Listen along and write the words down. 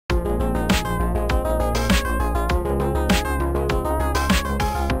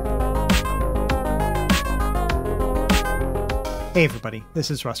Hey everybody,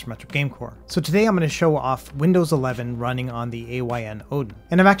 this is Russ from Metro Gamecore. So today I'm going to show off Windows 11 running on the AYN Odin.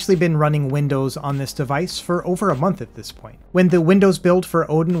 And I've actually been running Windows on this device for over a month at this point. When the Windows build for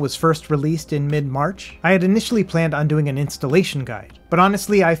Odin was first released in mid-March, I had initially planned on doing an installation guide. But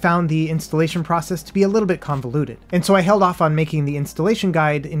honestly, I found the installation process to be a little bit convoluted. And so I held off on making the installation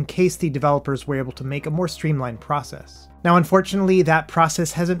guide in case the developers were able to make a more streamlined process. Now, unfortunately, that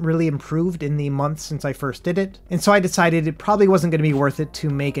process hasn't really improved in the months since I first did it, and so I decided it probably wasn't going to be worth it to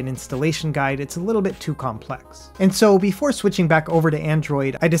make an installation guide. It's a little bit too complex. And so before switching back over to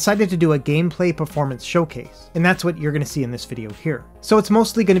Android, I decided to do a gameplay performance showcase, and that's what you're going to see in this video here. So it's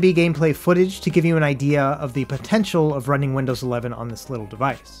mostly going to be gameplay footage to give you an idea of the potential of running Windows 11 on this little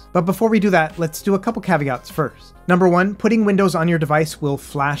device. But before we do that, let's do a couple caveats first. Number one, putting Windows on your device will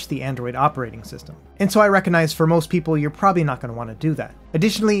flash the Android operating system. And so I recognize for most people, you're probably not going to want to do that.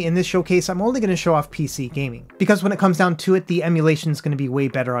 Additionally, in this showcase, I'm only going to show off PC gaming, because when it comes down to it, the emulation is going to be way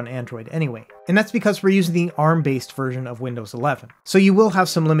better on Android anyway. And that's because we're using the ARM-based version of Windows 11. So you will have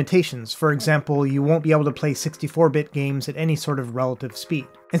some limitations. For example, you won't be able to play 64-bit games at any sort of relative speed.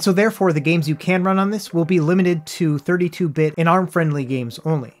 And so therefore, the games you can run on this will be limited to 32-bit and ARM-friendly games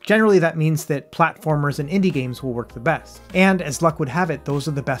only. Generally, that means that platformers and indie games will work the best. And as luck would have it, those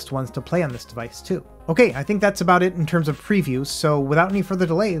are the best ones to play on this device too. Okay, I think that's about it in terms of previews, so without any further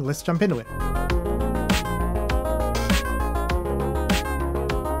delay, let's jump into it.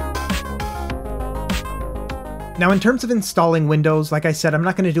 Now, in terms of installing Windows, like I said, I'm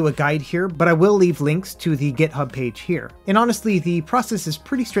not going to do a guide here, but I will leave links to the GitHub page here. And honestly, the process is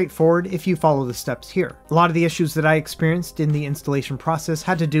pretty straightforward if you follow the steps here. A lot of the issues that I experienced in the installation process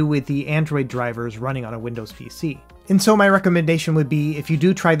had to do with the Android drivers running on a Windows PC. And so my recommendation would be, if you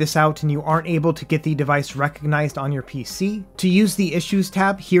do try this out and you aren't able to get the device recognized on your PC, to use the Issues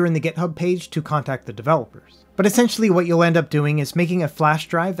tab here in the GitHub page to contact the developers. But essentially what you'll end up doing is making a flash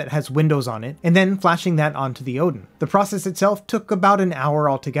drive that has Windows on it, and then flashing that onto the Odin. The process itself took about an hour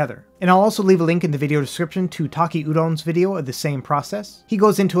altogether. And I'll also leave a link in the video description to Taki Udon's video of the same process. He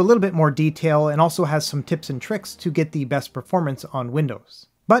goes into a little bit more detail and also has some tips and tricks to get the best performance on Windows.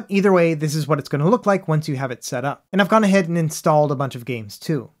 But either way, this is what it's going to look like once you have it set up. And I've gone ahead and installed a bunch of games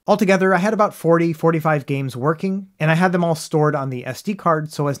too. Altogether, I had about 40-45 games working, and I had them all stored on the SD card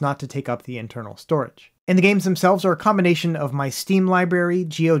so as not to take up the internal storage. And the games themselves are a combination of my Steam library,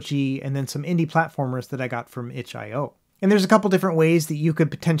 GOG, and then some indie platformers that I got from itch.io. And there's a couple different ways that you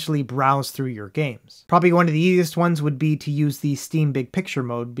could potentially browse through your games. Probably one of the easiest ones would be to use the Steam Big Picture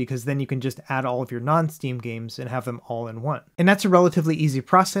mode, because then you can just add all of your non-Steam games and have them all in one. And that's a relatively easy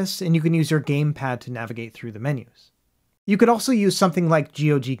process, and you can use your gamepad to navigate through the menus. You could also use something like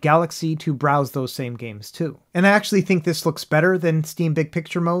GOG Galaxy to browse those same games too. And I actually think this looks better than Steam Big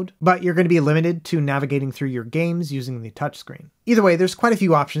Picture mode, but you're going to be limited to navigating through your games using the touchscreen. Either way, there's quite a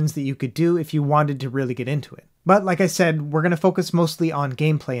few options that you could do if you wanted to really get into it. But like I said, we're going to focus mostly on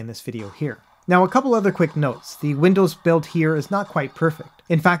gameplay in this video here. Now, a couple other quick notes. The Windows build here is not quite perfect.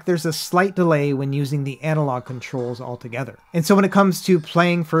 In fact, there's a slight delay when using the analog controls altogether. And so when it comes to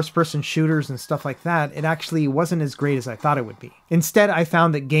playing first-person shooters and stuff like that, it actually wasn't as great as I thought it would be. Instead, I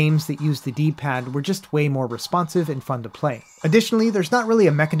found that games that used the D-pad were just way more responsive and fun to play. Additionally, there's not really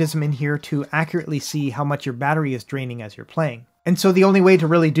a mechanism in here to accurately see how much your battery is draining as you're playing. And so the only way to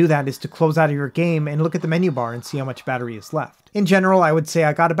really do that is to close out of your game and look at the menu bar and see how much battery is left. In general, I would say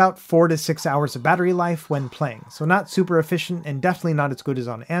I got about 4 to 6 hours of battery life when playing, so not super efficient and definitely not as good as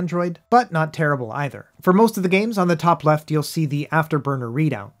on Android, but not terrible either. For most of the games, on the top left you'll see the Afterburner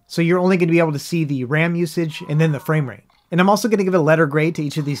readout, so you're only going to be able to see the RAM usage and then the frame rate. And I'm also going to give a letter grade to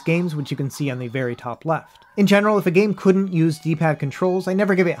each of these games, which you can see on the very top left. In general, if a game couldn't use D-pad controls, I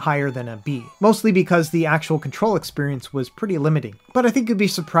never give it higher than a B, mostly because the actual control experience was pretty limiting. But I think you'd be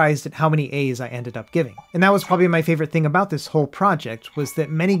surprised at how many A's I ended up giving. And that was probably my favorite thing about this whole project, was that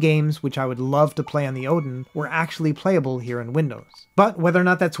many games which I would love to play on the Odin were actually playable here in Windows. But whether or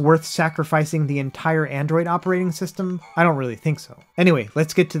not that's worth sacrificing the entire Android operating system, I don't really think so. Anyway,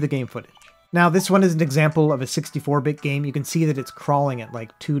 let's get to the game footage. Now, this one is an example of a 64-bit game. You can see that it's crawling at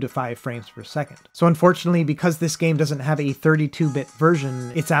like 2 to 5 frames per second. So unfortunately, because this game doesn't have a 32-bit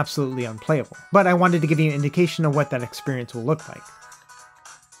version, it's absolutely unplayable. But I wanted to give you an indication of what that experience will look like.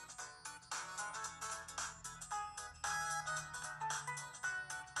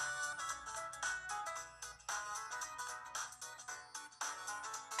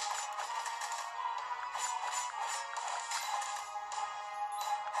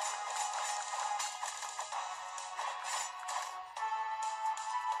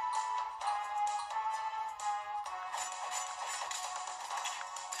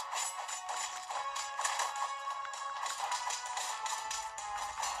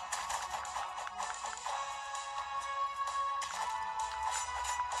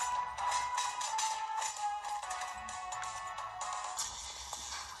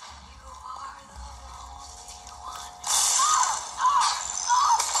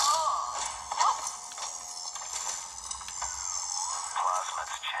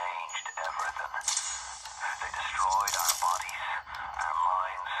 plasmids changed everything. They destroyed our bodies, our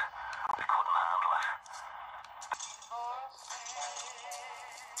minds. We couldn't handle it.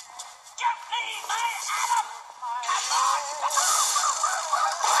 Give me my Adam! Come on!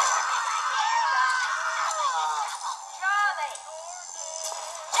 Charlie!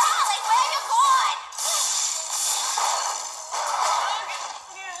 Charlie, where you going?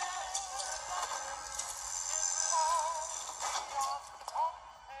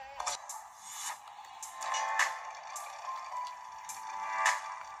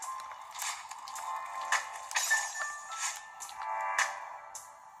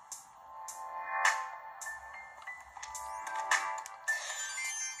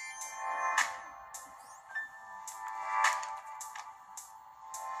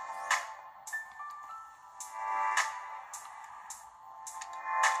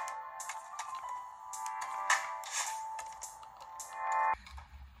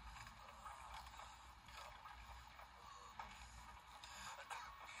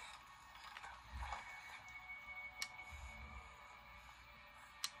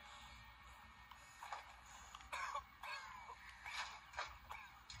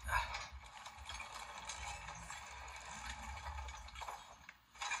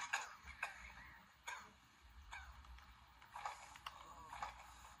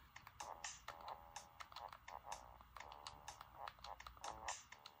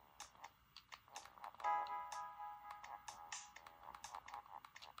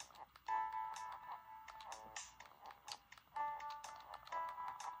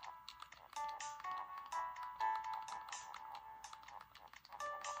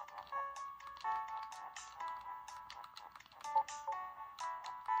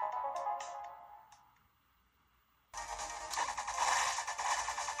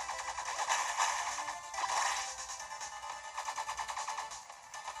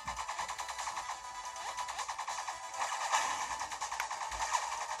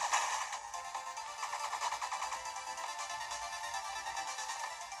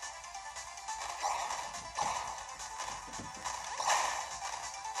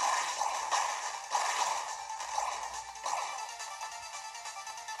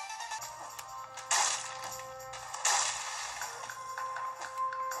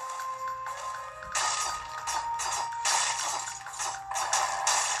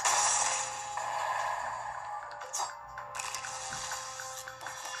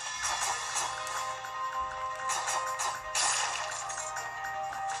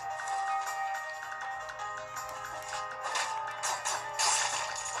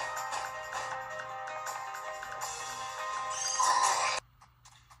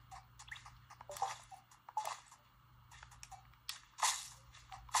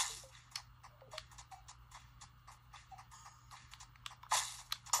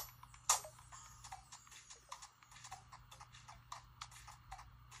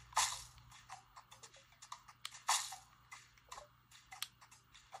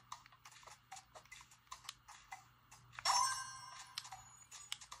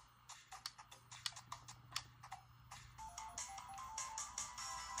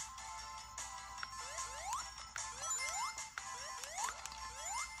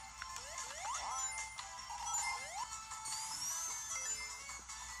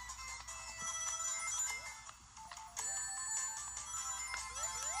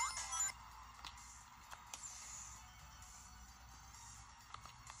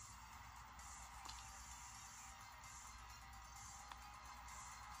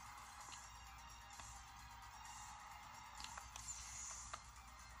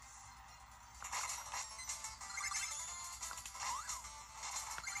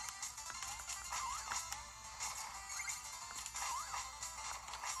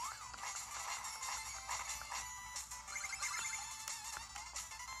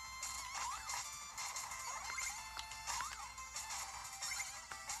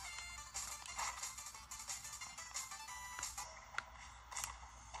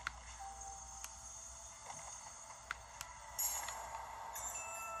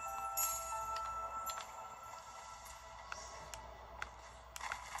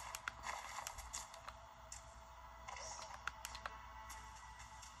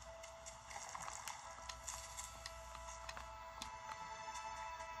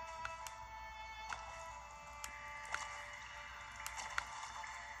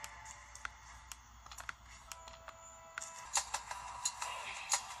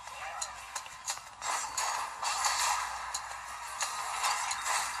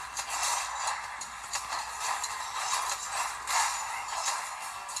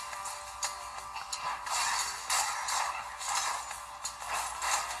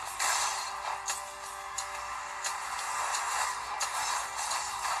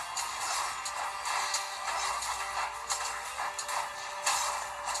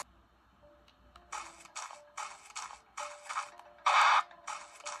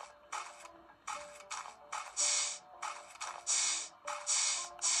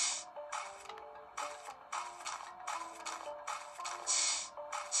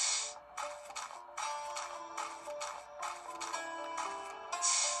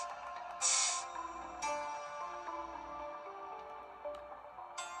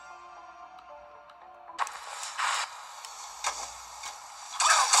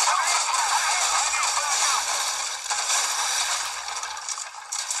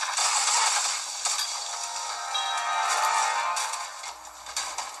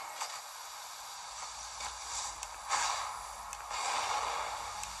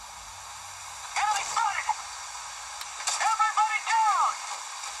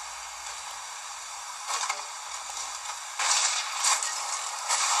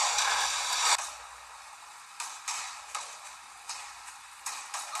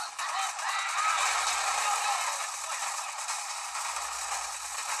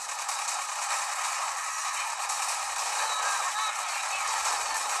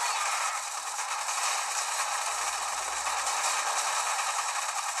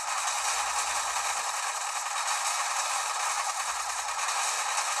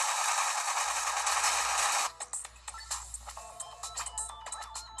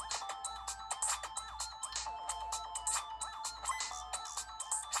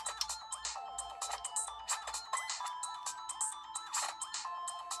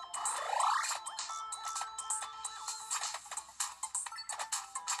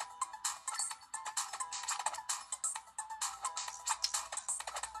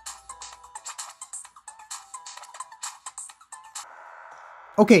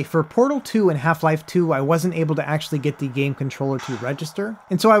 Okay, for Portal 2 and Half-Life 2, I wasn't able to actually get the game controller to register,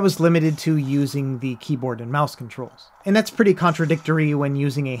 and so I was limited to using the keyboard and mouse controls. And that's pretty contradictory when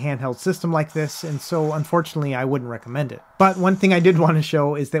using a handheld system like this, and so unfortunately I wouldn't recommend it. But one thing I did want to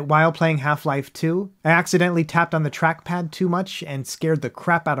show is that while playing Half-Life 2, I accidentally tapped on the trackpad too much and scared the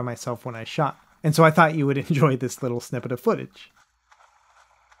crap out of myself when I shot. And so I thought you would enjoy this little snippet of footage.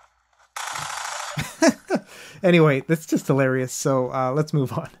 Anyway, that's just hilarious, so let's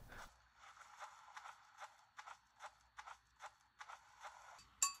move on.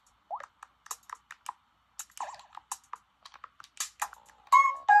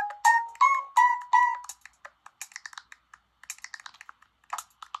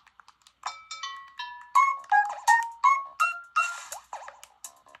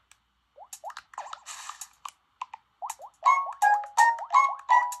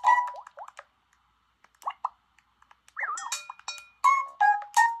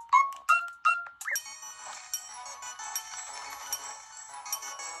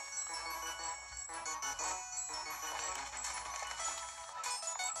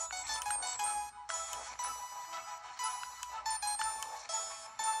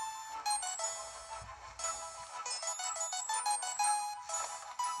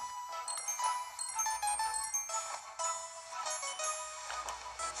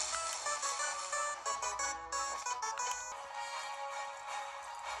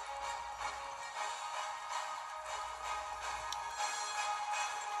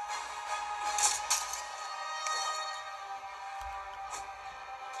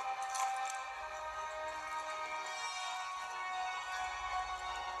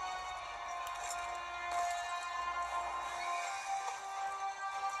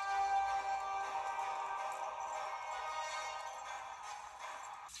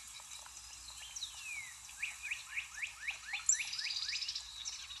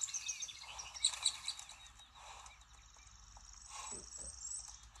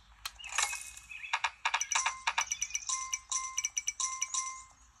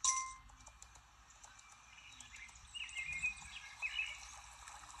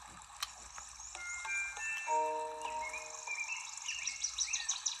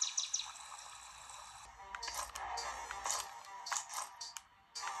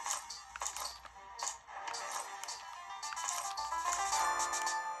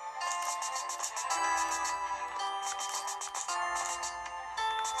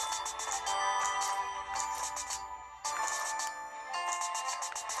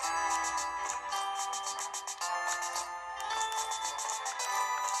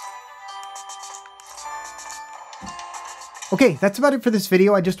 Okay, that's about it for this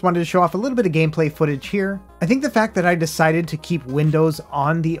video. I just wanted to show off a little bit of gameplay footage here. I think the fact that I decided to keep Windows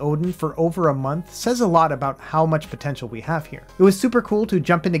on the Odin for over a month says a lot about how much potential we have here. It was super cool to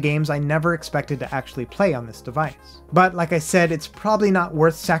jump into games I never expected to actually play on this device. But like I said, it's probably not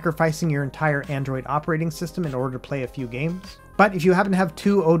worth sacrificing your entire Android operating system in order to play a few games. But if you happen to have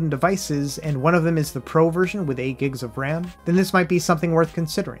two Odin devices and one of them is the Pro version with 8 gigs of RAM, then this might be something worth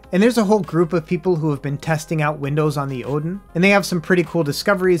considering. And there's a whole group of people who have been testing out Windows on the Odin, and they have some pretty cool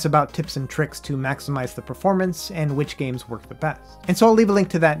discoveries about tips and tricks to maximize the performance and which games work the best. And so I'll leave a link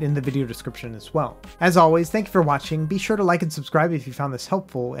to that in the video description as well. As always, thank you for watching, be sure to like and subscribe if you found this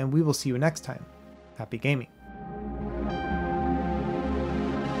helpful, and we will see you next time. Happy gaming.